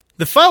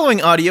The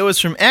following audio is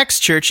from Axe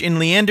Church in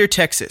Leander,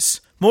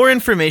 Texas. More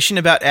information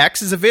about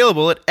Axe is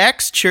available at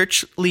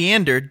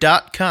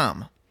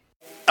axechurchleander.com. I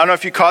don't know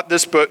if you caught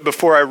this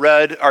before I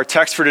read our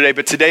text for today,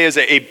 but today is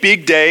a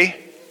big day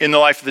in the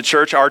life of the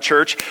church, our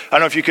church. I don't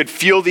know if you could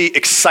feel the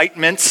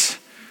excitement,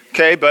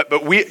 okay,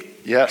 but we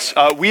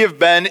have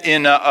been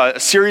in a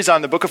series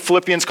on the book of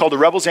Philippians called The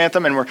Rebel's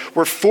Anthem, and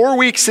we're 4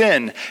 weeks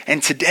in,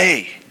 and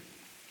today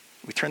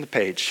we turn the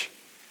page.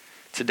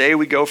 Today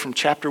we go from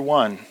chapter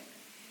 1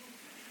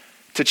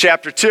 to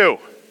chapter 2.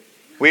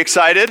 We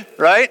excited,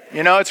 right?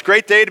 You know, it's a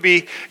great day to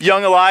be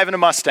young, alive, in a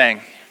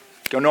Mustang.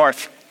 Go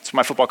north. That's what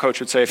my football coach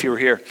would say if he were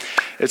here.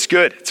 It's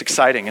good. It's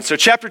exciting. And so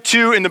chapter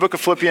 2 in the book of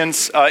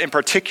Philippians, in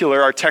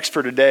particular, our text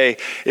for today,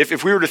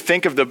 if we were to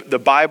think of the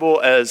Bible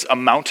as a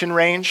mountain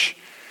range,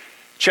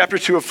 chapter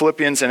 2 of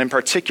Philippians, and in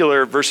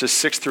particular, verses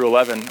 6 through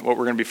 11, what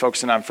we're going to be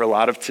focusing on for a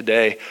lot of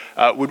today,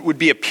 would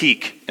be a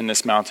peak in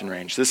this mountain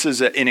range. This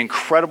is an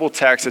incredible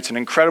text. It's an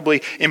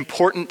incredibly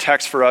important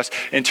text for us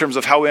in terms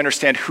of how we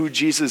understand who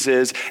Jesus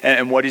is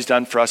and what he's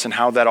done for us and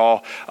how that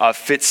all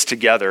fits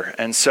together.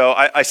 And so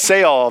I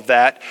say all of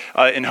that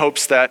in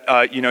hopes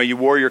that you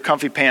wore your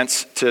comfy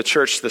pants to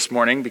church this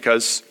morning,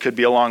 because it could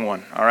be a long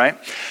one, all right?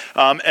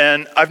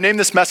 And I've named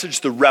this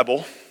message The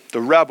Rebel,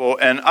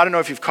 and I don't know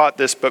if you've caught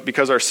this, but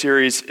because our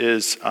series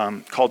is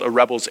called A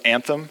Rebel's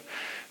Anthem,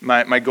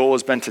 my goal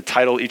has been to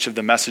title each of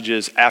the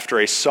messages after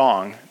a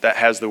song that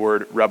has the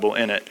word rebel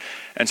in it.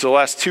 And so the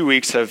last 2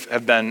 weeks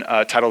have been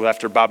titled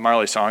after Bob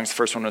Marley songs. The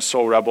first one was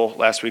Soul Rebel,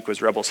 last week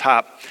was Rebel's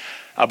Hop.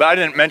 But I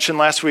didn't mention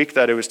last week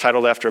that it was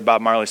titled after a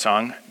Bob Marley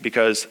song,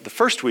 because the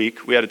first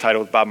week we had a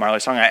title with Bob Marley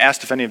song. I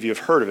asked if any of you have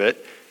heard of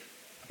it.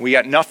 We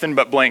got nothing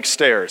but blank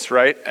stares,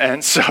 right?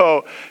 And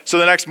so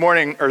the next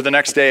morning, or the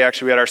next day,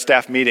 actually, we had our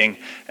staff meeting,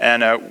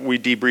 and we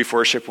debrief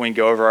worship, and we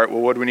go over, all right, well,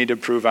 what do we need to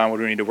improve on? What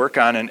do we need to work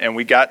on? And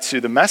we got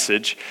to the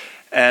message,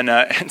 and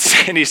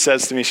Sandy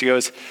says to me, she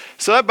goes,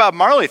 so that Bob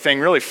Marley thing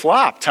really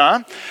flopped,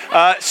 huh?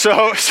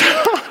 So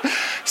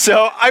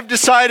I've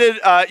decided,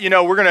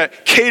 we're going to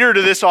cater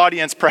to this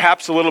audience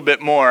perhaps a little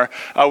bit more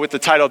with the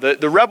title.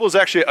 The Rebel is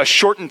actually a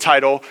shortened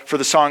title for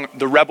the song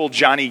The Rebel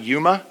Johnny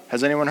Yuma.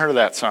 Has anyone heard of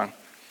that song?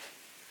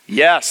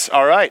 Yes,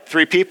 all right,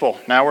 3 people.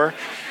 Now we're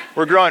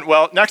growing.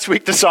 Well, next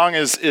week the song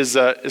is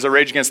a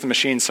Rage Against the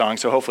Machine song,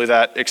 so hopefully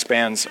that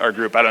expands our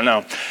group. I don't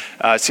know.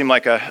 It seemed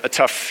like a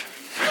tough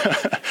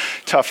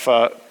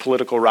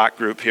political rock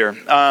group here.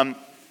 And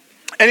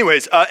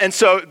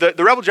so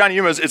the Rebel Johnny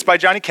Yuma, it's by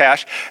Johnny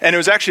Cash, and it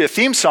was actually a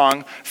theme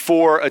song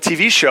for a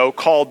TV show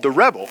called The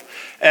Rebel.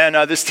 And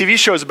this TV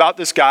show is about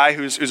this guy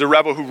who's a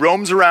rebel who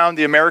roams around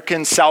the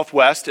American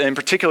Southwest, and in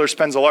particular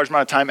spends a large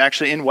amount of time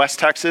actually in West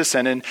Texas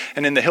and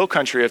in the hill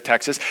country of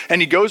Texas. And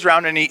he goes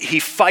around and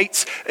he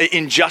fights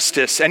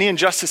injustice. Any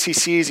injustice he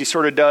sees, he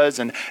sort of does,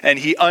 and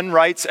he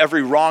rights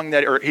every wrong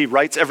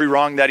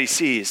that he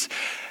sees.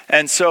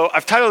 And so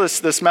I've titled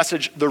this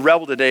message The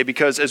Rebel today,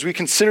 because as we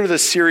consider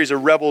this series a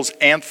Rebel's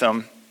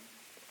Anthem,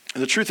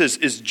 the truth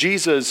is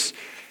Jesus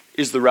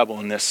is the rebel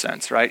in this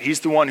sense, right? He's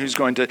the one who's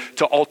going to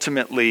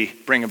ultimately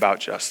bring about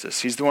justice.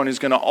 He's the one who's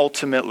going to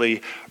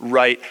ultimately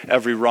right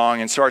every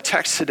wrong. And so our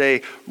text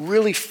today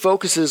really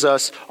focuses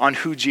us on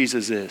who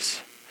Jesus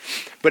is.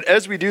 But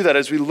as we do that,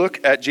 as we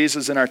look at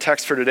Jesus in our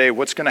text for today,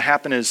 what's going to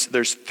happen is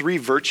there's 3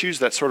 virtues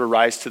that sort of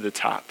rise to the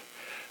top.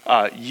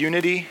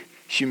 Unity,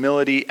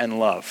 humility, and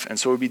love. And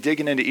so we'll be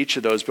digging into each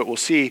of those, but we'll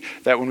see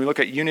that when we look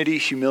at unity,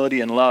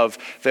 humility, and love,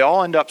 they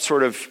all end up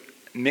sort of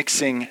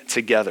mixing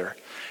together.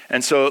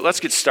 And so let's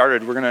get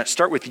started. We're going to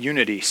start with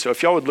unity. So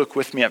if y'all would look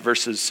with me at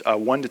verses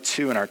 1 to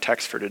 2 in our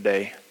text for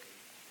today.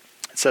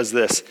 It says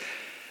this: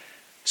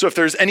 so if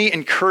there's any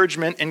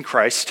encouragement in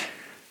Christ,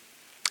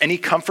 any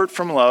comfort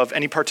from love,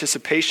 any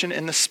participation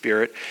in the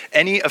Spirit,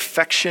 any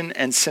affection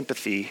and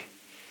sympathy,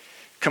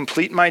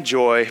 complete my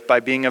joy by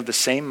being of the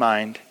same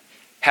mind,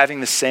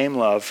 having the same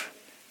love,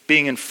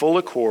 being in full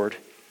accord,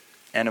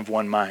 and of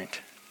one mind.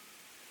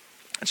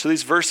 And so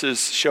these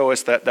verses show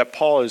us that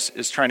Paul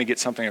is trying to get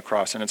something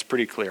across, and it's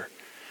pretty clear.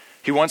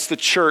 He wants the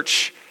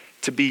church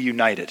to be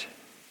united.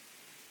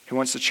 He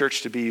wants the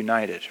church to be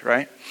united,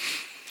 right?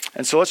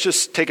 And so let's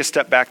just take a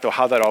step back, though,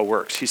 how that all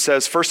works. He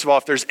says, first of all,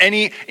 if there's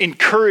any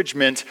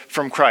encouragement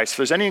from Christ, if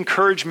there's any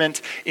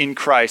encouragement in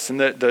Christ, and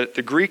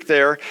the Greek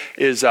there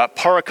is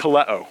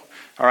parakaleo.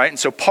 All right, and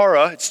so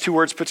para, it's 2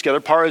 words put together.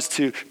 Para is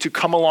to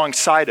come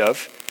alongside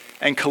of,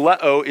 and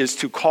kaleo is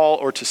to call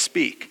or to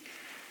speak.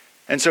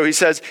 And so he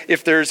says,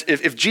 if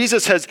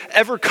Jesus has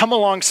ever come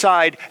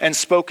alongside and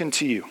spoken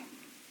to you,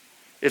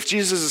 if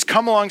Jesus has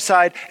come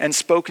alongside and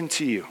spoken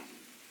to you,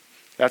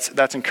 that's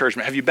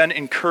encouragement. Have you been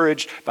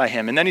encouraged by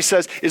him? And then he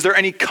says, is there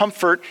any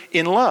comfort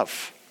in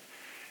love?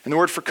 And the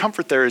word for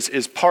comfort there is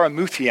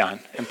paramuthion.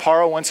 And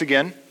para, once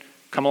again,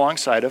 come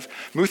alongside of.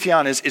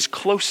 Muthion is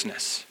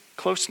closeness.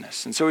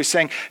 And so he's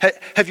saying,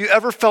 have you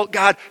ever felt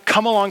God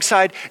come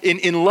alongside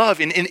in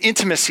love, in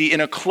intimacy, in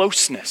a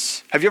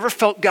closeness? Have you ever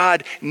felt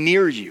God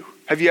near you?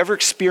 Have you ever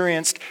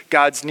experienced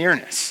God's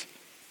nearness?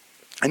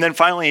 And then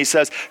finally he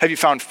says, have you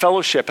found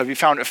fellowship? Have you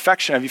found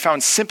affection? Have you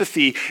found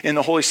sympathy in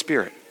the Holy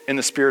Spirit, in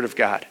the Spirit of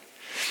God?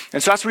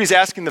 And so that's what he's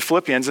asking the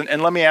Philippians.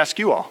 And let me ask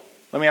you all.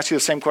 Let me ask you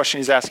the same question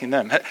he's asking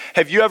them.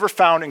 Have you ever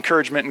found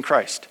encouragement in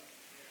Christ?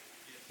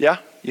 Yeah?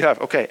 You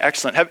have? Okay,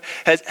 excellent.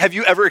 Have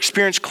you ever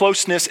experienced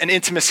closeness and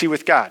intimacy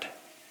with God?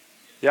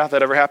 Yeah,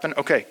 that ever happened?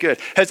 Okay, good.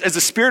 Has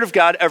the Spirit of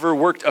God ever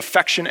worked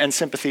affection and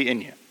sympathy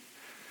in you?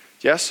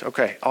 Yes?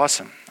 Okay,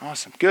 awesome,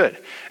 good.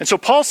 And so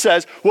Paul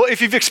says, well,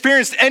 if you've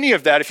experienced any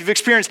of that, if you've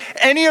experienced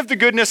any of the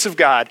goodness of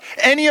God,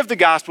 any of the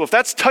gospel, if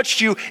that's touched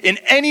you in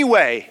any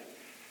way,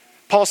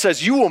 Paul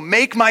says, you will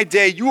make my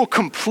day, you will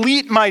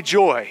complete my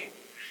joy.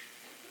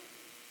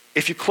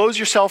 If you close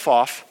yourself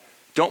off,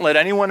 don't let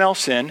anyone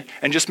else in,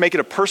 and just make it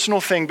a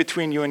personal thing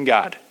between you and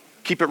God.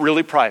 Keep it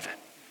really private.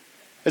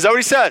 Is that what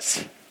he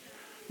says?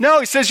 No,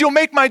 he says, you'll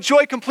make my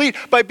joy complete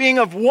by being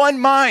of one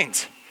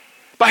mind,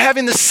 by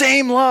having the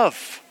same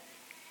love,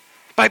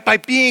 by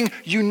being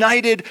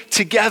united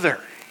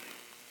together,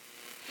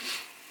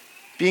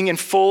 being in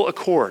full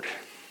accord.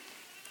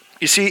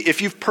 You see,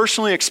 if you've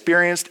personally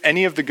experienced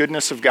any of the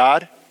goodness of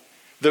God,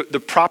 the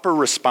proper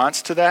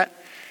response to that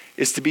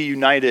is to be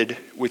united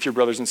with your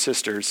brothers and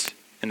sisters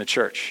in the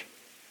church.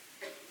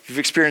 If you've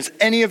experienced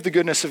any of the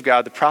goodness of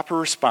God, the proper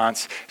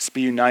response is to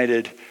be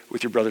united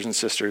with your brothers and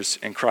sisters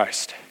in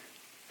Christ.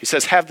 He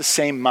says, have the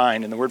same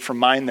mind, and the word for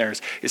mind there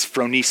is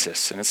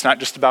phronesis, and it's not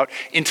just about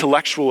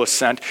intellectual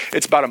assent,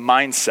 it's about a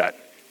mindset.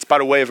 It's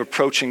about a way of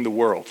approaching the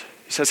world.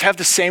 He says, have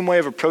the same way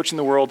of approaching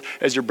the world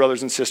as your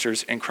brothers and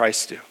sisters in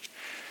Christ do.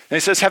 And he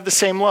says, have the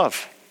same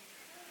love.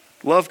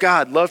 Love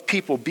God, love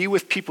people, be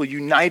with people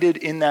united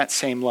in that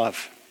same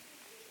love.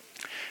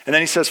 And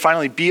then he says,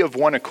 finally, be of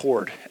one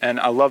accord. And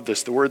I love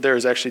this. The word there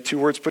is actually two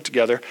words put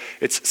together.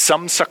 It's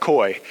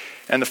samsakoi.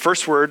 And the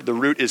first word, the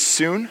root is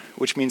soon,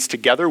 which means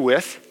together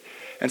with.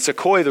 And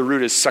sakoi, the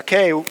root is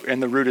sake,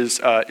 and the root is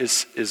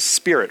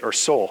spirit or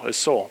soul, is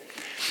soul.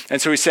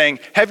 And so he's saying,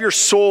 have your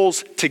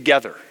souls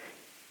together.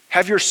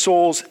 Have your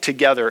souls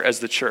together as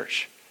the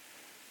church.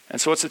 And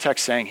so what's the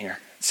text saying here?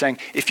 It's saying,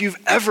 if you've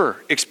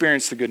ever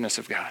experienced the goodness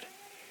of God,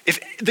 if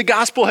the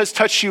gospel has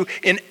touched you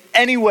in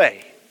any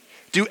way,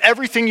 do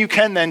everything you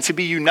can then to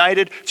be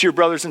united to your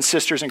brothers and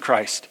sisters in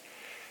Christ.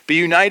 Be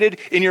united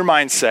in your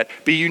mindset.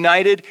 Be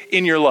united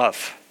in your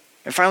love.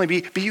 And finally,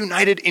 be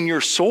united in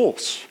your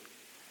souls.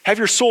 Have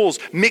your souls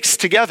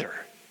mixed together.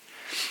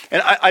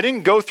 And I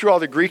didn't go through all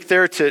the Greek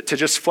there to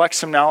just flex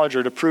some knowledge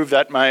or to prove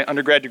that my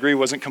undergrad degree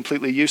wasn't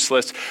completely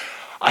useless.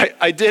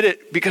 I did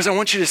it because I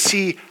want you to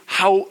see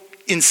how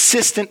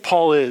insistent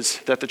Paul is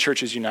that the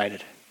church is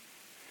united.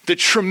 The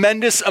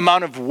tremendous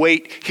amount of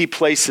weight he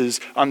places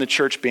on the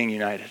church being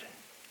united.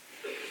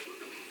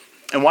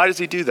 And why does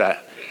he do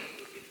that?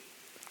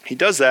 He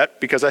does that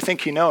because I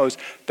think he knows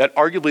that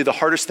arguably the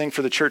hardest thing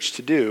for the church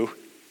to do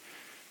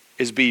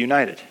is be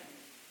united.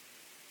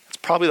 It's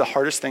probably the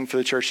hardest thing for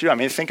the church to do. I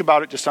mean, think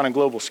about it just on a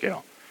global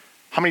scale.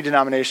 How many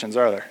denominations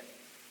are there?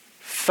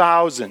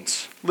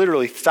 Thousands,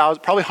 literally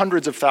thousands, probably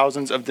hundreds of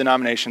thousands of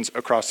denominations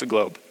across the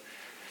globe.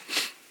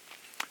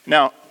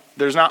 Now,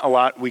 there's not a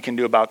lot we can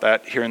do about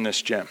that here in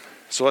this gym.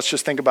 So let's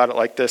just think about it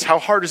like this. How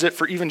hard is it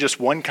for even just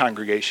one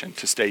congregation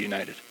to stay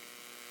united?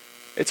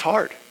 It's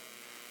hard.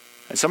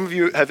 And some of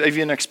you have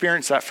even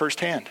experienced that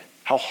firsthand,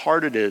 how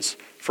hard it is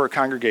for a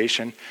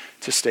congregation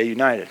to stay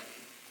united.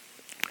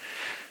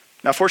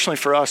 Now, fortunately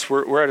for us,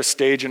 we're at a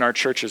stage in our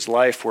church's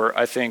life where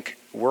I think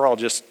we're all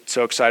just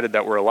so excited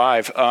that we're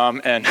alive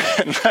and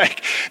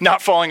like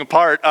not falling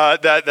apart.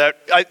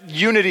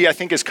 Unity, I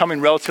think, is coming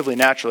relatively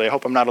naturally. I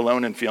hope I'm not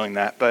alone in feeling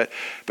that, but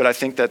I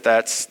think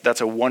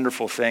that's a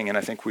wonderful thing, and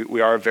I think we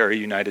are a very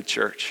united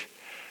church.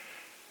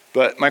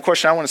 But my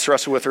question I want us to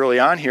wrestle with early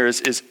on here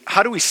is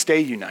how do we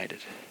stay united?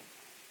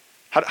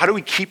 How do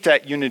we keep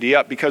that unity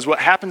up? Because what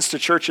happens to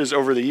churches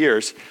over the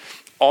years,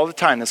 all the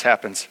time this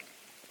happens,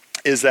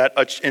 is that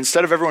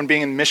instead of everyone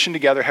being in mission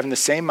together, having the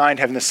same mind,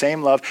 having the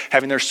same love,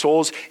 having their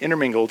souls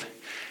intermingled,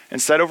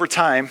 instead over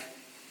time,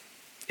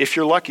 if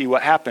you're lucky,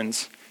 what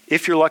happens,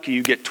 if you're lucky,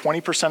 you get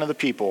 20% of the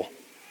people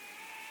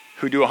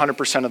who do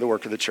 100% of the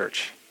work of the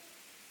church.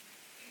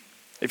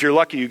 If you're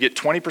lucky, you get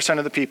 20%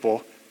 of the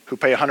people who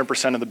pay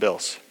 100% of the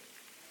bills.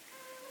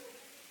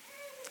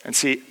 And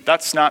see,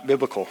 that's not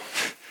biblical.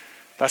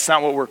 That's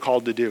not what we're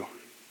called to do.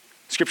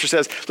 Scripture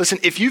says, listen,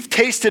 if you've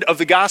tasted of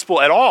the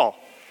gospel at all,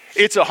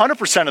 it's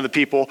 100% of the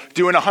people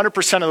doing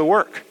 100% of the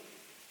work.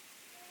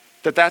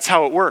 That's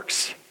how it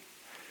works.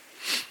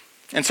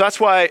 And so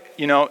that's why,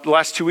 the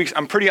last 2 weeks,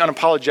 I'm pretty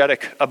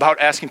unapologetic about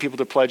asking people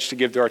to pledge to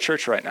give to our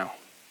church right now.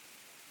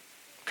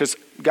 Because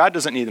God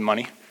doesn't need the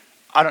money.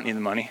 I don't need the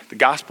money. The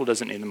gospel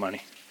doesn't need the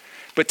money.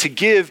 But to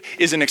give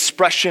is an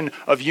expression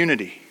of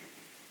unity.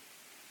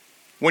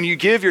 When you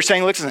give, you're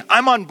saying, listen,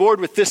 I'm on board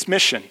with this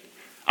mission.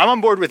 I'm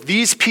on board with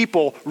these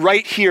people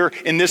right here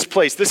in this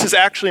place. This is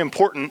actually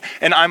important,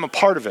 and I'm a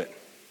part of it.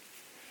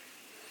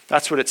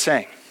 That's what it's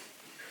saying.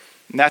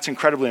 And that's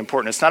incredibly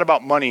important. It's not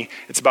about money,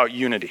 it's about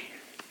unity.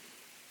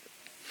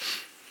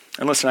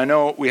 And listen, I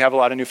know we have a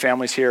lot of new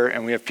families here,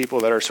 and we have people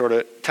that are sort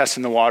of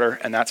testing the water,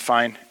 and that's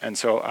fine. And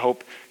so I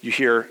hope you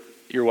hear,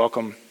 you're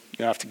welcome. You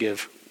don't have to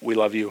give. We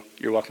love you.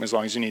 You're welcome as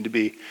long as you need to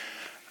be.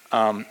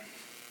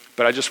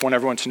 but I just want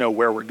everyone to know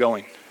where we're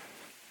going.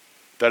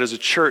 That as a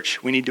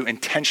church, we need to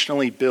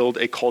intentionally build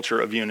a culture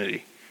of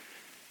unity.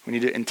 We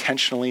need to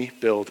intentionally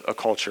build a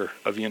culture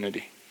of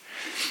unity.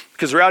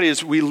 Because the reality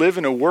is we live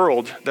in a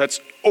world that's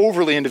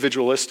overly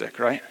individualistic,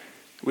 right?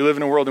 We live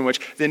in a world in which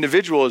the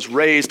individual is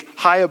raised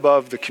high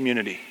above the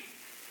community.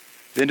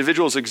 The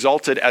individual is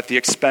exalted at the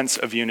expense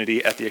of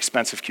unity, at the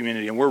expense of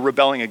community, and we're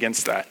rebelling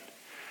against that.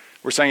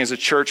 We're saying as a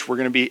church, we're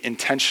going to be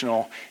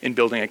intentional in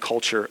building a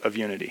culture of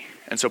unity.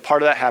 And so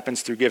part of that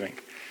happens through giving.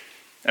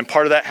 And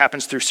part of that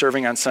happens through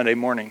serving on Sunday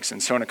mornings.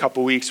 And so in a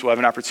couple weeks, we'll have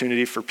an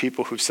opportunity for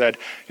people who've said,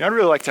 I'd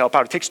really like to help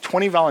out. It takes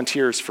 20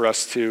 volunteers for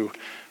us to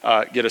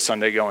get a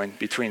Sunday going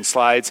between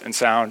slides and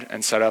sound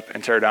and setup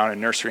and tear down and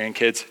nursery and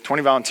kids,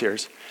 20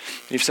 volunteers.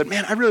 And you've said,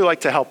 man, I'd really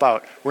like to help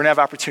out. We're going to have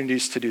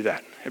opportunities to do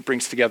that. It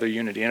brings together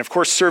unity. And of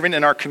course, serving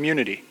in our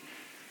community.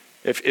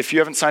 If you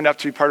haven't signed up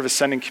to be part of a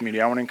sending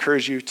community, I want to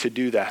encourage you to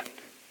do that.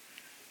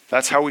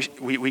 That's how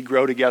we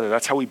grow together.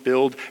 That's how we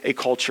build a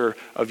culture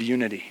of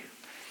unity.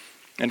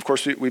 And of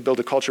course, we build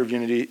a culture of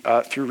unity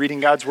through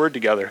reading God's word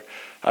together.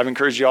 I've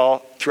encouraged you all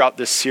throughout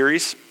this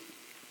series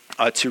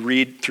to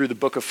read through the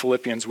book of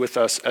Philippians with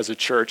us as a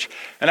church.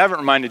 And I haven't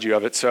reminded you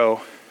of it,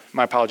 so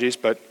my apologies,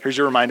 but here's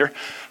your reminder.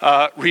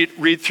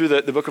 Read through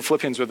the book of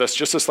Philippians with us.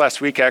 Just this last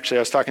week, actually,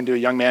 I was talking to a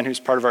young man who's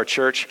part of our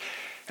church,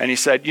 and he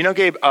said,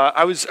 Gabe,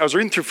 I was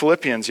reading through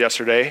Philippians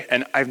yesterday,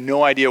 and I have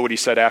no idea what he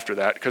said after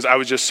that, because I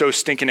was just so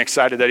stinking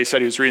excited that he said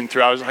he was reading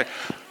through. I was like,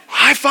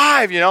 high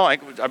five, I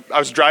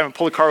was driving,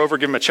 pull the car over,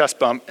 give him a chest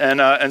bump,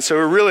 and so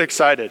we're really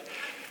excited.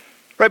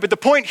 Right, but the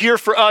point here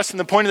for us, and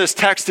the point of this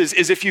text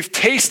is if you've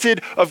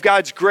tasted of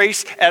God's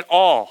grace at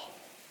all,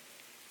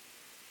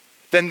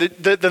 then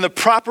the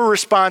proper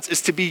response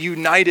is to be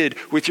united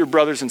with your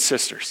brothers and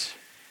sisters.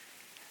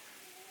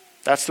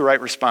 That's the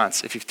right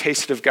response, if you've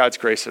tasted of God's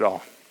grace at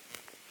all.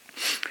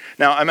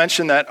 Now, I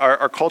mentioned that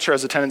our culture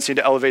has a tendency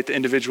to elevate the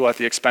individual at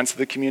the expense of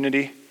the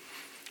community.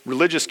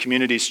 Religious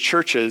communities,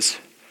 churches,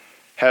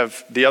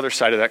 have the other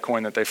side of that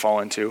coin that they fall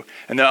into,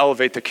 and they'll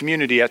elevate the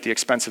community at the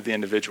expense of the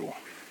individual.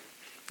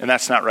 And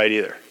that's not right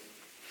either.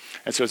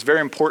 And so it's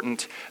very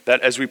important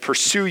that as we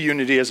pursue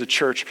unity as a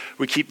church,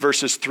 we keep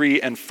verses 3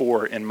 and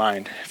 4 in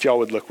mind. If y'all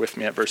would look with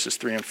me at verses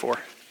 3 and 4.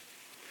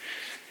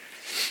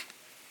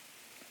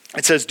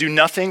 It says, "Do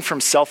nothing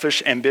from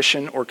selfish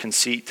ambition or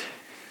conceit,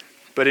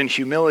 but in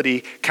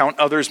humility count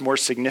others more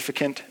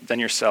significant than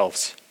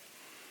yourselves.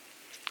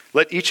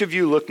 Let each of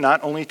you look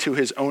not only to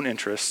his own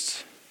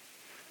interests,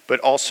 but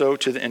also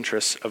to the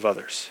interests of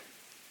others."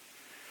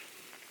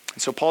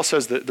 And so Paul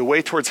says that the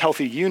way towards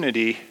healthy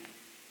unity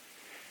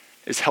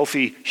is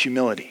healthy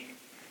humility.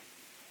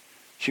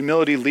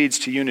 Humility leads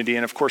to unity,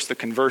 and of course the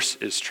converse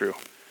is true,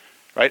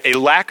 right? A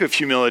lack of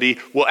humility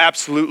will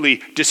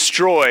absolutely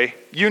destroy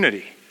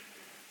unity,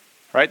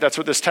 right? That's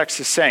what this text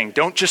is saying.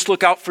 Don't just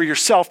look out for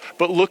yourself,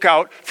 but look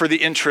out for the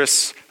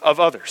interests of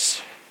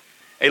others.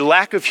 A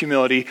lack of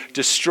humility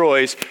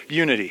destroys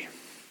unity.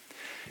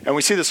 And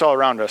we see this all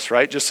around us,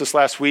 right? Just this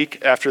last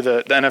week after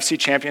the NFC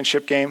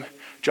Championship game,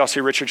 did y'all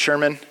see Richard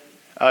Sherman?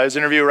 His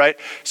interview, right?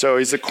 So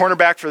he's the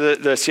cornerback for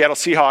the Seattle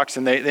Seahawks,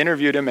 and they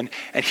interviewed him, and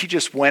he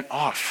just went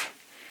off.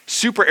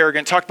 Super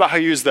arrogant, talked about how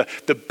he was the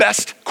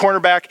best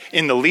cornerback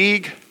in the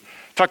league,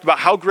 talked about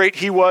how great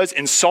he was,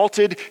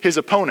 insulted his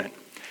opponent.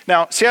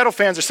 Now, Seattle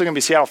fans are still going to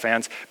be Seattle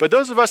fans, but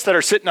those of us that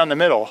are sitting on the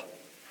middle,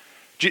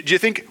 do you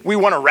think we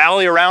want to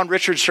rally around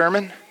Richard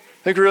Sherman?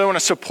 Think we really want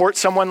to support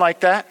someone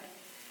like that?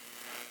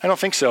 I don't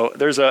think so.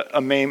 There's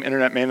a meme,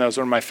 internet meme, that was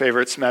one of my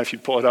favorites. Matt, if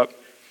you'd pull it up.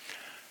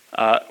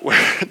 Where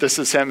this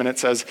is him, and it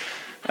says,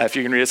 if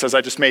you can read it, says,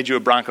 "I just made you a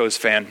Broncos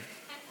fan."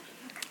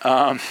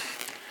 And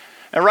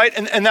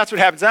that's what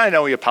happens. And I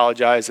know we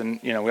apologize,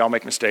 and we all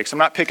make mistakes. I'm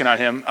not picking on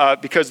him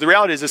because the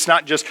reality is it's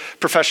not just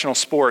professional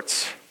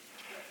sports,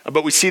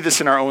 but we see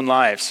this in our own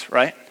lives,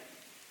 right?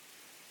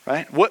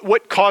 Right?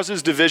 What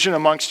causes division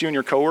amongst you and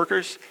your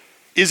coworkers?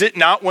 Is it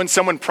not when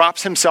someone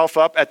props himself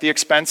up at the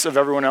expense of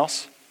everyone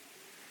else?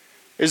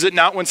 Is it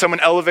not when someone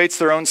elevates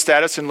their own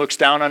status and looks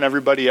down on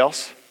everybody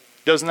else?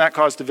 Doesn't that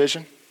cause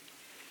division?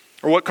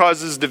 Or what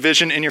causes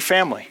division in your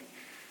family?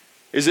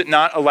 Is it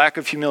not a lack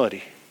of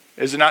humility?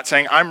 Is it not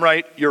saying, I'm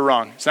right, you're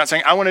wrong? It's not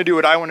saying, I want to do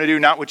what I want to do,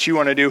 not what you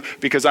want to do,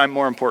 because I'm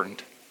more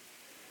important.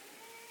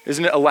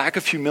 Isn't it a lack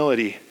of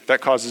humility that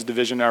causes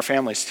division in our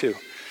families too?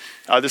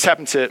 This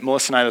happened to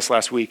Melissa and I this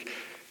last week.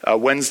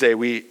 Wednesday,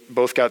 we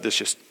both got this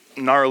just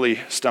gnarly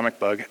stomach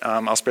bug.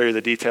 I'll spare you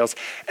the details.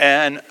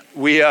 And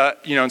we,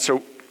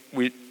 so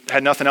we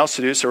had nothing else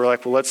to do, so we're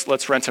like, well,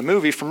 let's rent a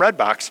movie from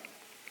Redbox.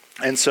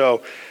 And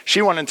so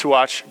she wanted to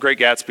watch Great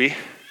Gatsby,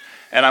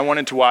 and I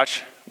wanted to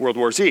watch World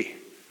War Z.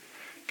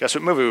 Guess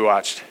what movie we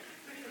watched?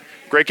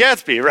 Great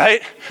Gatsby,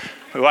 right?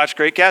 We watched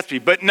Great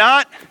Gatsby, but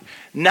not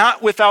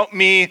without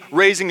me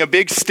raising a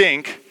big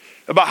stink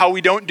about how we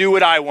don't do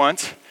what I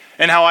want,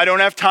 and how I don't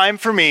have time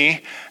for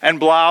me, and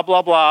blah,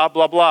 blah, blah,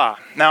 blah, blah.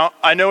 Now,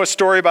 I know a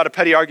story about a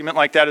petty argument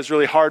like that is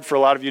really hard for a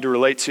lot of you to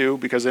relate to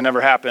because they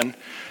never happen.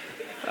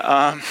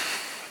 But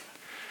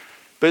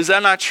is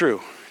that not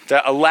true?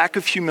 That a lack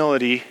of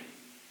humility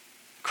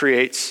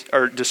creates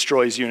or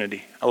destroys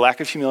unity. A lack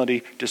of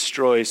humility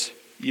destroys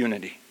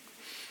unity.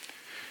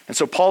 And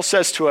so Paul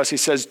says to us, he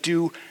says,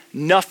 do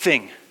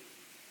nothing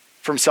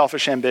from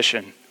selfish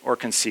ambition or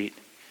conceit,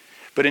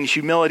 but in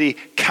humility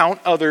count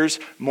others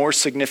more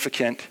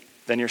significant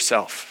than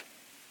yourself.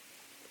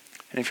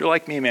 And if you're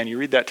like me, man, you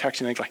read that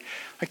text and you think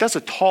like that's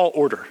a tall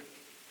order.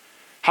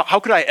 How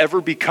could I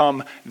ever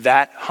become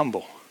that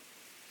humble?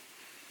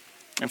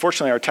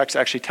 Unfortunately, our text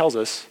actually tells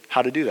us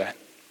how to do that.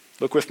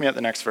 Look with me at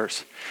the next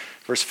verse.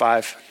 Verse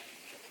 5.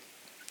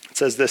 It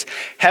says this,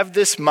 have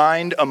this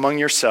mind among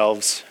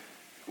yourselves,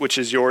 which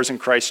is yours in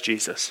Christ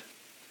Jesus.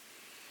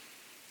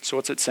 So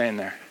what's it saying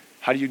there?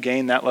 How do you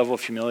gain that level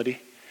of humility?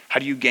 How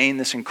do you gain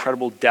this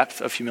incredible depth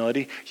of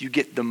humility? You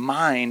get the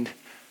mind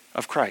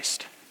of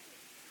Christ.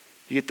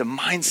 You get the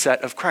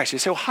mindset of Christ. You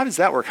say, well, how does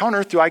that work? How on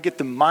earth do I get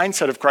the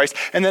mindset of Christ?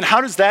 And then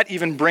how does that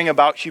even bring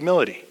about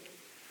humility?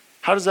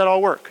 How does that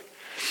all work?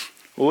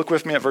 Well, look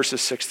with me at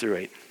verses 6 through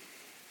 8.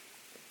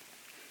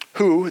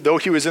 Who, though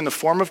he was in the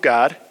form of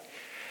God,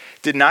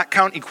 did not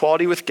count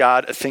equality with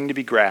God a thing to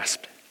be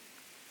grasped,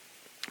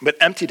 but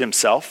emptied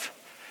himself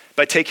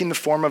by taking the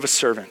form of a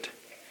servant.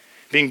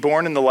 Being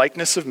born in the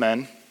likeness of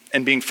men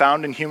and being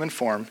found in human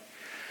form,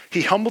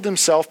 he humbled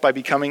himself by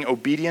becoming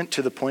obedient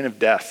to the point of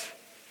death,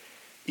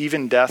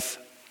 even death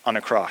on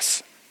a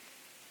cross.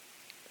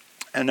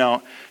 And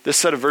now, this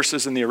set of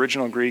verses in the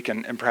original Greek,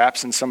 and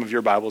perhaps in some of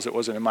your Bibles, it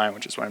wasn't in mine,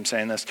 which is why I'm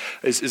saying this,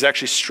 is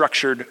actually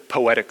structured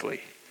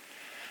poetically.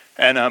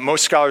 And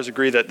most scholars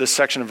agree that this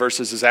section of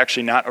verses is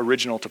actually not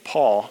original to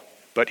Paul,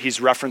 but he's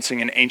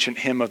referencing an ancient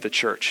hymn of the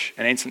church,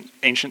 an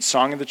ancient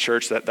song of the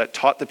church that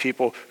taught the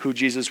people who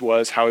Jesus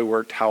was, how he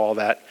worked, how all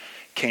that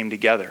came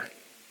together.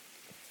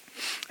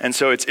 And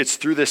so it's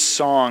through this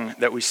song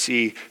that we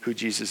see who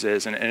Jesus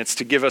is, and it's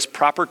to give us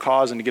proper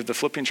cause and to give the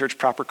Philippian church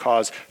proper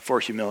cause for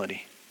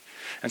humility.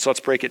 And so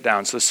let's break it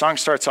down. So the song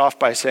starts off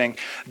by saying,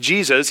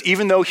 Jesus,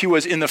 even though he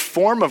was in the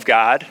form of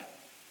God,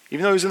 did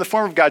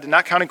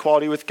not count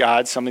equality with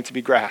God something to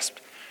be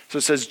grasped. So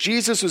it says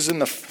Jesus was in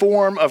the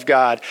form of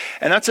God.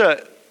 And that's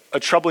a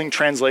troubling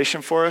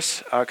translation for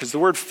us, because the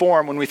word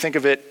form, when we think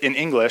of it in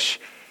English,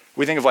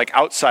 we think of like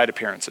outside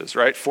appearances,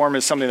 right? Form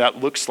is something that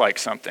looks like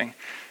something.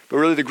 But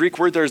really the Greek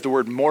word there is the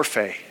word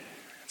morphe.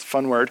 It's a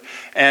fun word.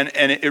 And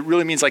it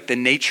really means like the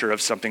nature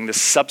of something, the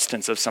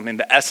substance of something,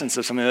 the essence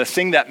of something, the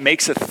thing that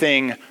makes a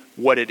thing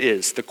what it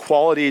is, the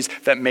qualities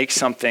that make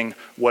something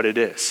what it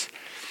is.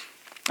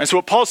 And so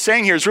what Paul's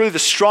saying here is really the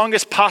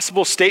strongest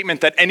possible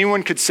statement that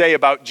anyone could say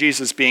about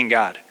Jesus being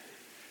God.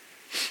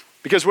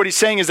 Because what he's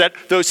saying is that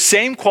those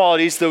same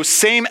qualities, that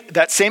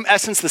same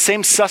essence, the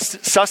same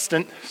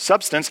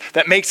substance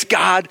that makes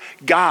God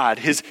God,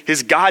 his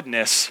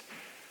godness,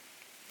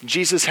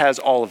 Jesus has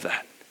all of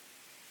that.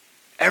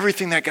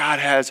 Everything that God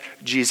has,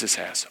 Jesus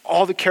has.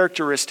 All the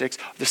characteristics,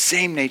 the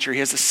same nature, he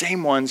has the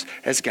same ones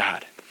as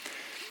God.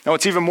 Now,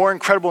 what's even more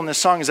incredible in this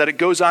song is that it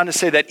goes on to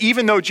say that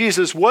even though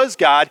Jesus was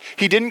God,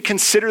 he didn't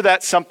consider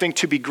that something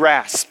to be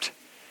grasped,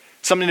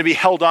 something to be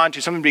held on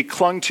to, something to be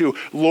clung to,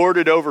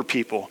 lorded over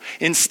people.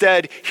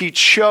 Instead, he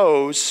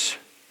chose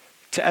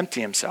to empty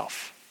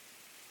himself.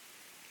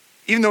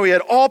 Even though he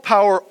had all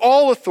power,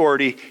 all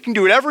authority, he can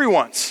do whatever he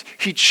wants.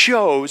 He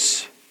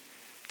chose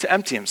to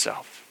empty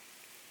himself.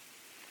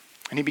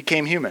 And he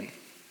became human.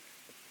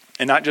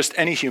 And not just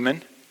any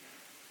human,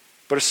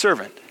 but a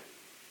servant.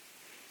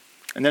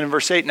 And then in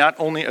verse 8, not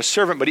only a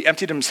servant, but he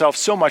emptied himself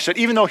so much that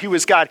even though he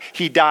was God,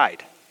 he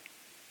died.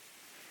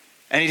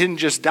 And he didn't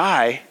just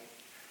die,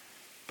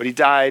 but he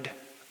died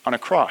on a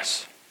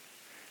cross.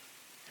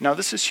 Now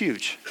this is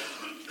huge,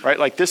 right?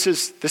 Like this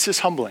is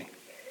humbling.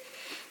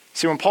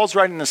 See, when Paul's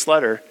writing this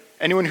letter,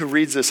 anyone who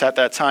reads this at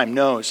that time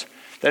knows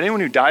that anyone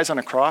who dies on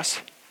a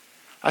cross,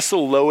 that's the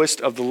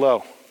lowest of the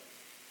low.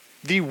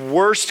 The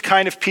worst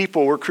kind of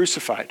people were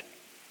crucified.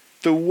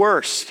 The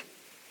worst.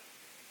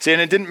 See, and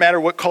it didn't matter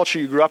what culture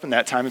you grew up in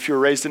that time. If you were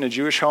raised in a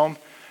Jewish home,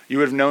 you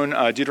would have known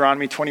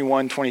Deuteronomy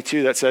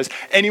 21:22 that says,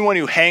 anyone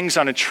who hangs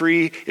on a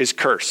tree is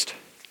cursed.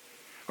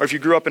 Or if you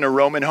grew up in a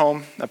Roman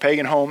home, a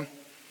pagan home,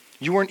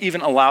 you weren't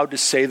even allowed to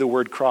say the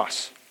word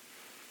cross.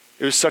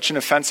 It was such an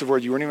offensive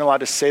word, you weren't even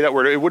allowed to say that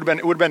word. It would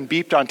have been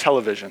beeped on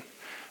television,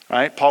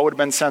 right? Paul would have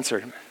been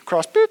censored.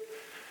 Cross, beep,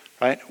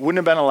 right? Wouldn't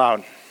have been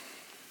allowed.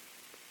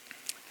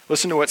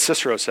 Listen to what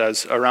Cicero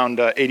says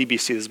around 80 BC.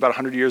 This is about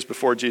 100 years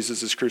before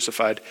Jesus is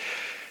crucified.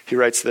 He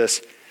writes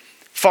this,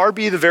 far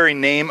be the very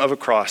name of a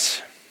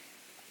cross,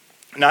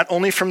 not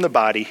only from the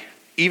body,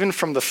 even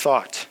from the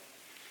thought,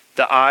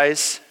 the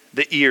eyes,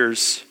 the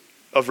ears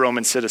of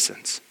Roman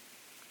citizens.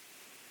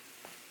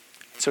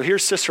 So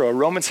here's Cicero, a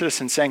Roman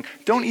citizen, saying,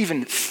 don't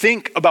even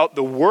think about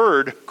the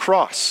word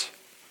cross.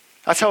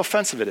 That's how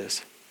offensive it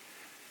is.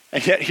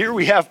 And yet here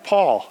we have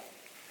Paul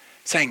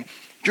saying,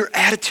 your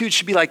attitude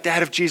should be like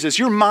that of Jesus.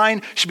 Your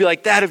mind should be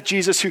like that of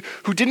Jesus,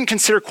 who didn't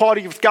consider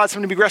equality with God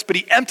something to be grasped, but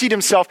he emptied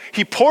himself.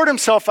 He poured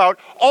himself out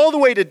all the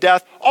way to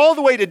death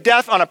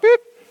on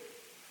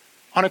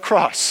a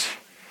cross,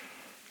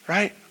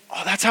 right?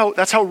 Oh,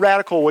 that's how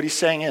radical what he's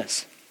saying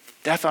is.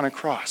 Death on a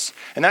cross.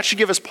 And that should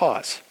give us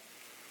pause.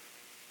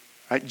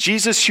 Right?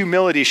 Jesus'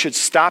 humility should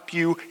stop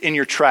you in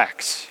your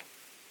tracks.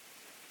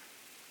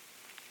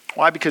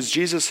 Why? Because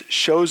Jesus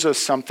shows us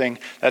something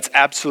that's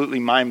absolutely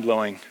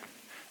mind-blowing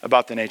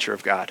about the nature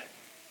of God.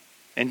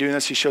 In doing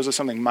this, he shows us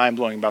something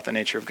mind-blowing about the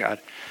nature of God.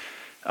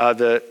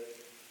 The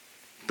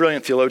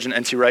brilliant theologian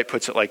N.T. Wright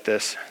puts it like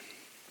this.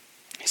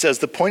 He says,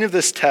 the point of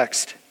this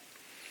text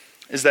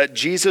is that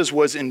Jesus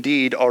was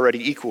indeed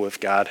already equal with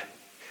God,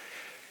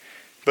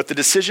 but the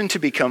decision to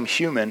become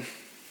human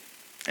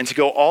and to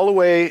go all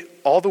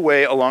the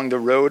way along the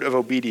road of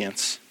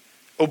obedience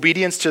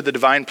to the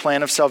divine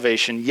plan of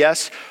salvation,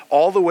 yes,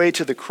 all the way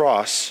to the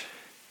cross,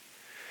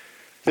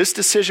 this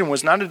decision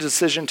was not a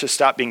decision to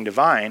stop being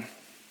divine.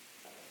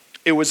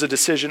 It was a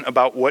decision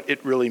about what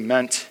it really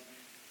meant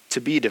to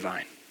be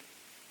divine.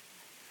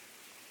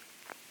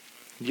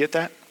 You get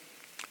that?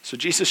 So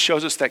Jesus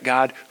shows us that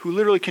God, who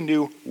literally can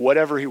do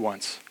whatever he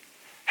wants,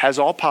 has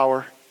all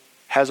power,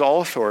 has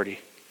all authority,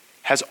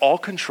 has all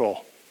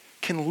control,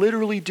 can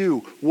literally do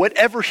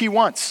whatever he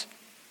wants,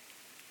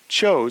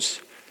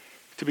 chose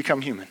to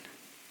become human,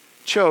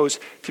 chose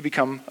to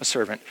become a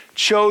servant,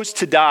 chose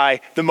to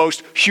die the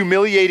most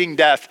humiliating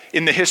death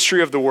in the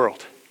history of the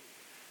world.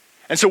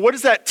 And so what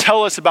does that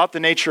tell us about the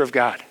nature of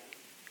God?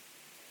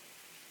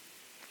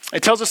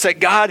 It tells us that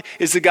God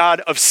is the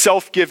God of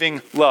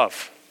self-giving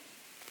love.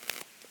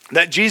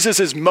 That Jesus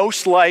is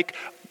most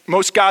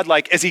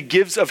godlike as he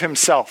gives of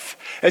himself,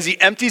 as he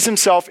empties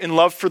himself in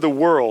love for the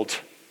world.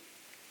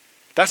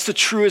 That's the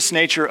truest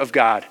nature of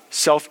God,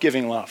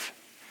 self-giving love.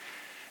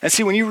 And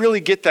see, when you really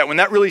get that, when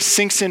that really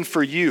sinks in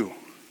for you,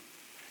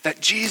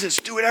 that Jesus,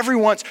 do whatever he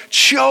wants,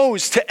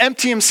 chose to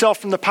empty himself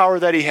from the power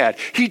that he had.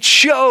 He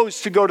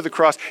chose to go to the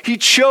cross. He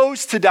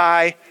chose to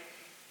die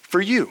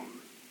for you.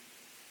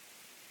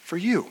 For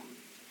you.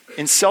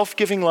 In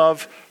self-giving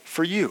love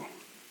for you.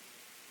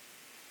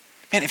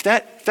 Man, if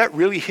that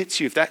really hits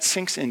you, if that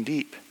sinks in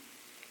deep,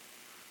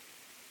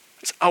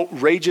 it's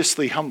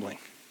outrageously humbling.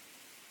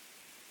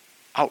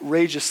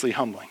 Outrageously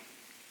humbling.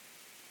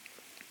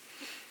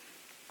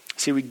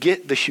 See, we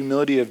get the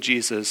humility of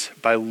Jesus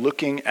by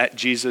looking at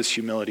Jesus'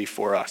 humility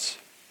for us.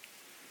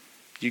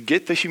 You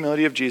get the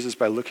humility of Jesus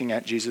by looking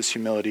at Jesus'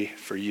 humility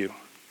for you.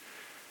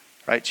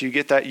 Right? So you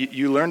get that.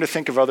 You learn to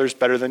think of others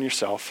better than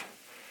yourself.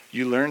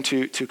 You learn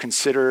to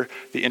consider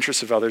the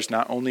interests of others,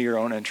 not only your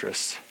own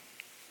interests,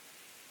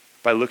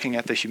 by looking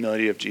at the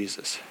humility of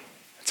Jesus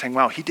and saying,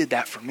 wow, he did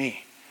that for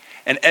me.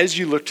 And as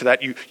you look to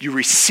that, you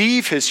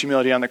receive his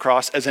humility on the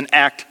cross as an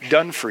act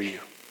done for you.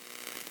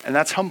 And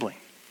that's humbling.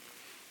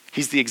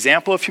 He's the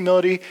example of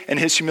humility, and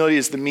his humility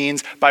is the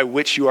means by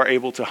which you are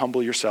able to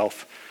humble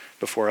yourself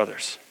before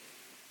others.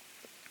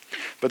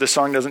 But the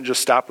song doesn't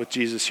just stop with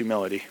Jesus'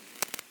 humility.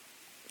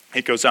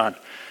 It goes on.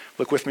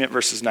 Look with me at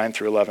verses 9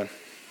 through 11.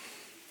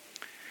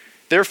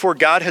 Therefore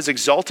God has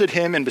exalted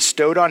him and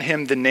bestowed on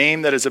him the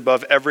name that is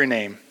above every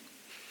name,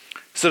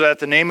 so that at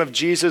the name of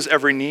Jesus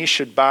every knee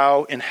should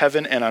bow in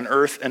heaven and on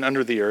earth and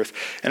under the earth,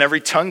 and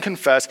every tongue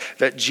confess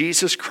that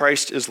Jesus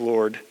Christ is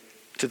Lord,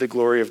 to the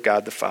glory of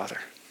God the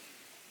Father.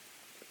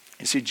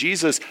 You see,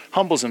 Jesus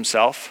humbles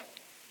himself,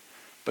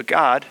 but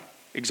God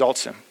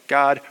exalts him.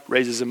 God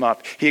raises him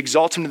up. He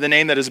exalts him to the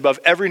name that is above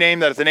every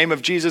name, that at the name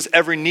of Jesus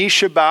every knee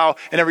should bow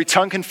and every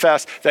tongue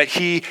confess that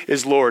he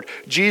is Lord.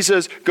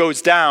 Jesus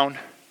goes down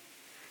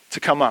to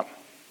come up.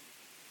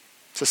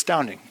 It's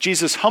astounding.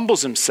 Jesus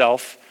humbles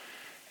himself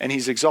and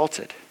he's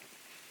exalted.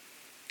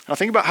 Now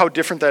think about how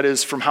different that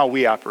is from how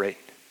we operate.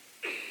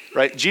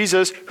 Right?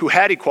 Jesus, who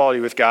had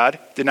equality with God,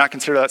 did not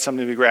consider that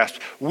something to be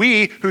grasped.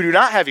 We, who do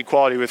not have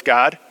equality with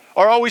God,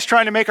 are always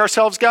trying to make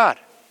ourselves God.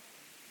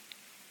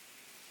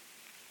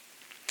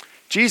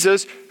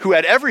 Jesus, who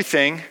had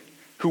everything,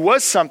 who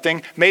was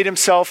something, made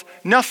himself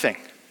nothing.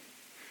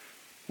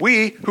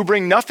 We, who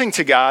bring nothing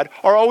to God,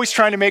 are always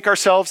trying to make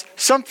ourselves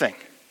something.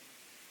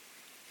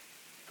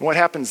 And what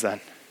happens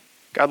then?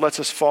 God lets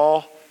us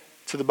fall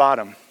to the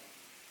bottom.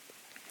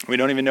 We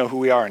don't even know who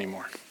we are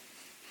anymore.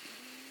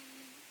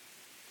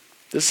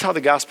 This is how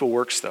the gospel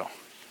works, though.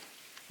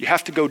 You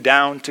have to go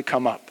down to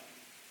come up.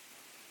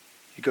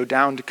 You go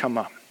down to come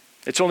up.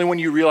 It's only when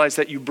you realize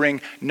that you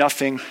bring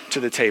nothing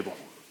to the table.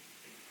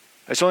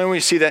 It's only when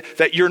you see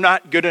that you're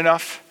not good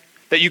enough,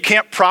 that you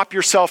can't prop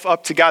yourself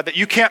up to God, that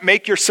you can't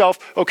make yourself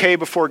okay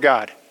before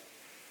God.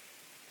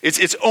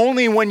 It's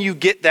only when you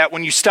get that,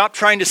 when you stop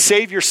trying to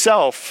save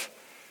yourself,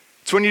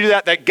 it's when you do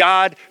that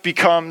God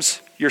becomes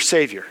your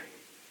Savior.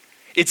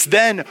 It's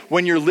then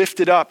when you're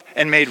lifted up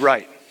and made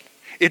right.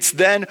 It's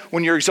then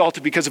when you're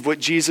exalted because of what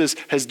Jesus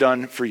has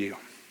done for you.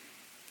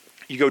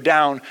 You go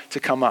down to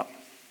come up.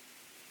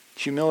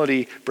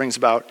 Humility brings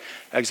about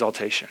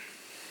exaltation.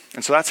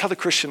 And so that's how the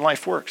Christian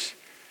life works.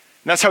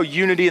 And that's how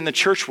unity in the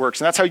church works.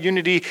 And that's how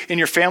unity in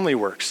your family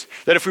works.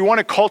 That if we want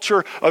a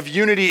culture of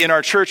unity in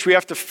our church, we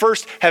have to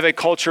first have a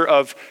culture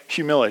of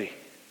humility.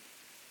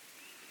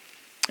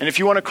 And if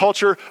you want a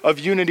culture of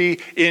unity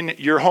in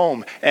your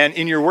home and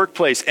in your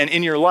workplace and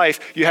in your life,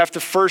 you have to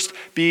first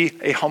be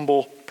a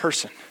humble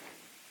person.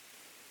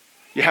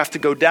 You have to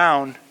go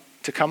down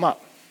to come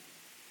up.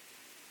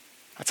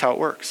 That's how it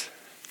works.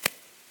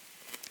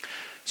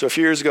 So a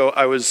few years ago,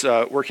 I was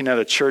working at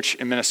a church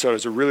in Minnesota. It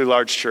was a really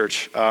large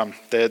church.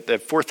 They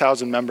had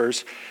 4,000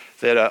 members.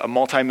 They had a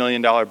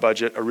multi-million-dollar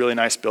budget, a really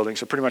nice building.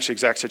 So pretty much the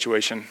exact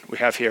situation we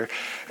have here.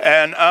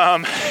 And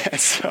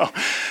so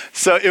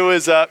it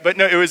was, but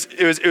no, it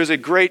was a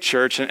great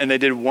church, and they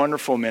did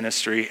wonderful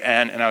ministry,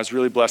 and I was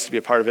really blessed to be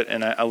a part of it,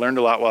 and I learned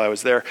a lot while I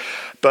was there.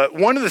 But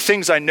one of the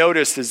things I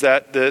noticed is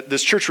that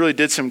this church really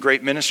did some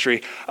great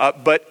ministry,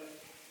 but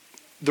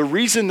the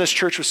reason this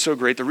church was so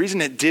great, the reason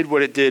it did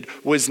what it did,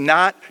 was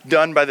not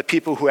done by the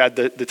people who had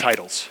the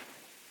titles.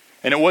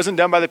 And it wasn't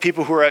done by the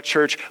people who were at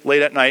church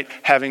late at night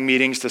having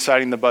meetings,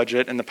 deciding the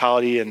budget and the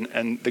polity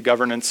and the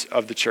governance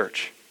of the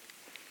church.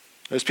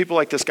 There's people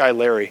like this guy,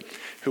 Larry,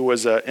 who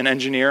was an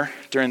engineer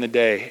during the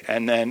day.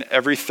 And then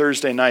every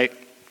Thursday night,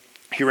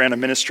 he ran a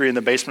ministry in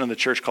the basement of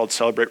the church called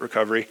Celebrate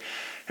Recovery.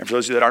 And for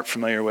those of you that aren't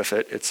familiar with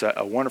it, it's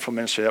a wonderful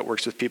ministry that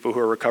works with people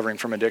who are recovering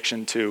from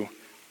addiction to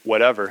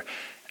whatever.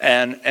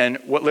 And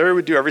what Larry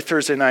would do every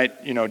Thursday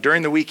night,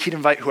 during the week, he'd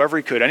invite whoever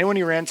he could. Anyone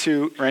he ran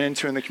into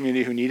in the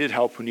community who needed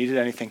help, who needed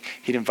anything,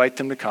 he'd invite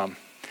them to come.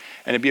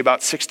 And it'd be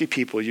about 60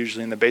 people,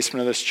 usually in the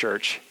basement of this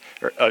church.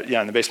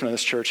 In the basement of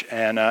this church.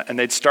 And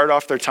they'd start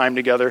off their time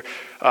together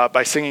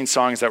by singing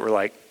songs that were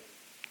like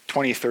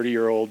 20,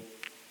 30-year-old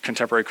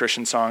contemporary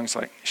Christian songs,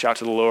 like Shout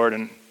to the Lord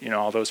and,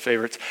 all those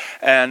favorites.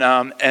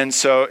 And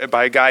so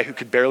by a guy who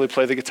could barely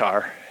play the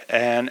guitar.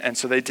 And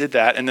so they did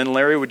that. And then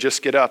Larry would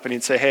just get up and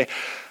he'd say, hey,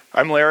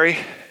 I'm Larry.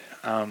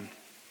 I'm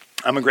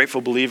a grateful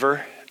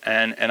believer,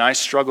 and I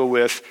struggle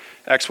with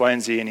X, Y,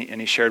 and Z, and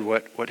he shared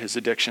what his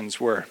addictions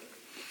were.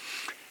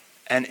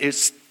 And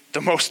it's the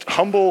most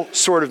humble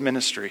sort of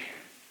ministry.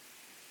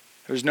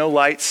 There's no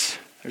lights,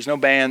 there's no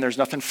band, there's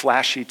nothing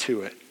flashy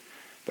to it.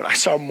 But I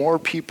saw more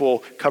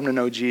people come to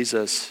know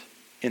Jesus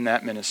in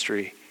that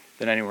ministry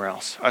than anywhere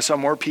else. I saw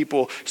more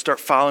people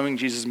start following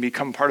Jesus and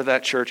become part of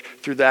that church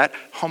through that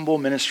humble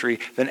ministry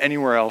than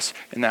anywhere else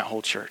in that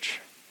whole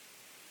church.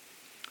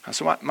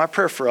 So my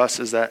prayer for us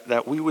is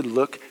that we would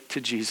look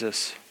to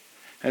Jesus.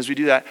 And as we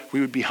do that,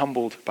 we would be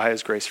humbled by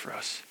his grace for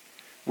us.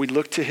 We'd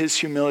look to his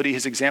humility,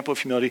 his example of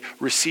humility,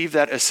 receive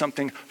that as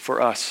something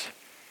for us.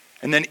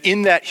 And then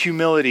in that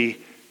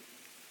humility,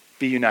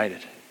 be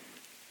united.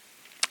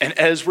 And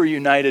as we're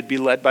united, be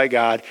led by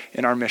God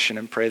in our mission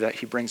and pray that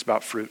he brings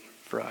about fruit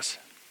for us.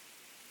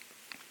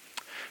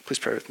 Please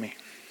pray with me.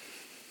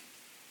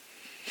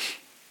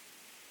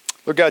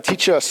 Lord God,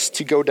 teach us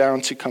to go down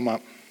to come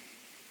up.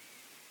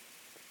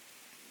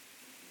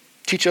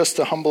 Teach us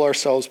to humble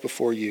ourselves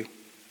before you.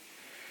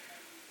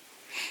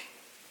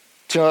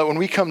 To know that when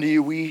we come to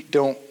you, we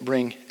don't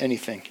bring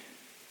anything.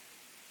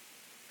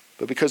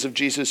 But because of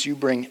Jesus, you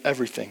bring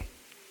everything.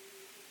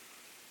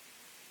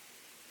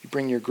 You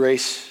bring your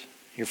grace,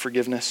 your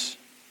forgiveness,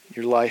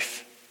 your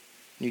life,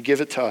 and you give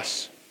it to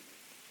us.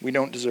 We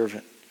don't deserve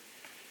it.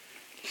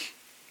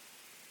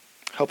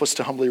 Help us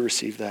to humbly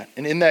receive that.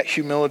 And in that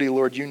humility,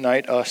 Lord,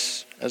 unite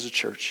us as a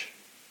church.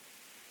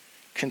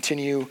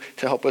 Continue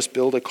to help us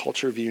build a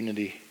culture of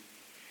unity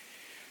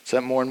so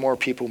that more and more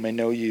people may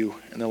know you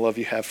and the love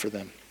you have for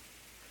them.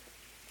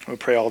 We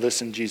pray all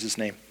this in Jesus'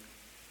 name.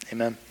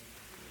 Amen.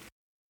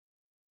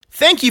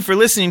 Thank you for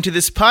listening to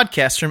this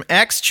podcast from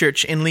Axe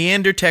Church in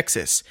Leander,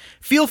 Texas.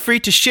 Feel free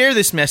to share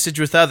this message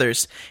with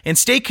others and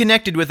stay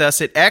connected with us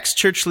at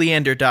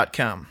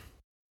axchurchleander.com.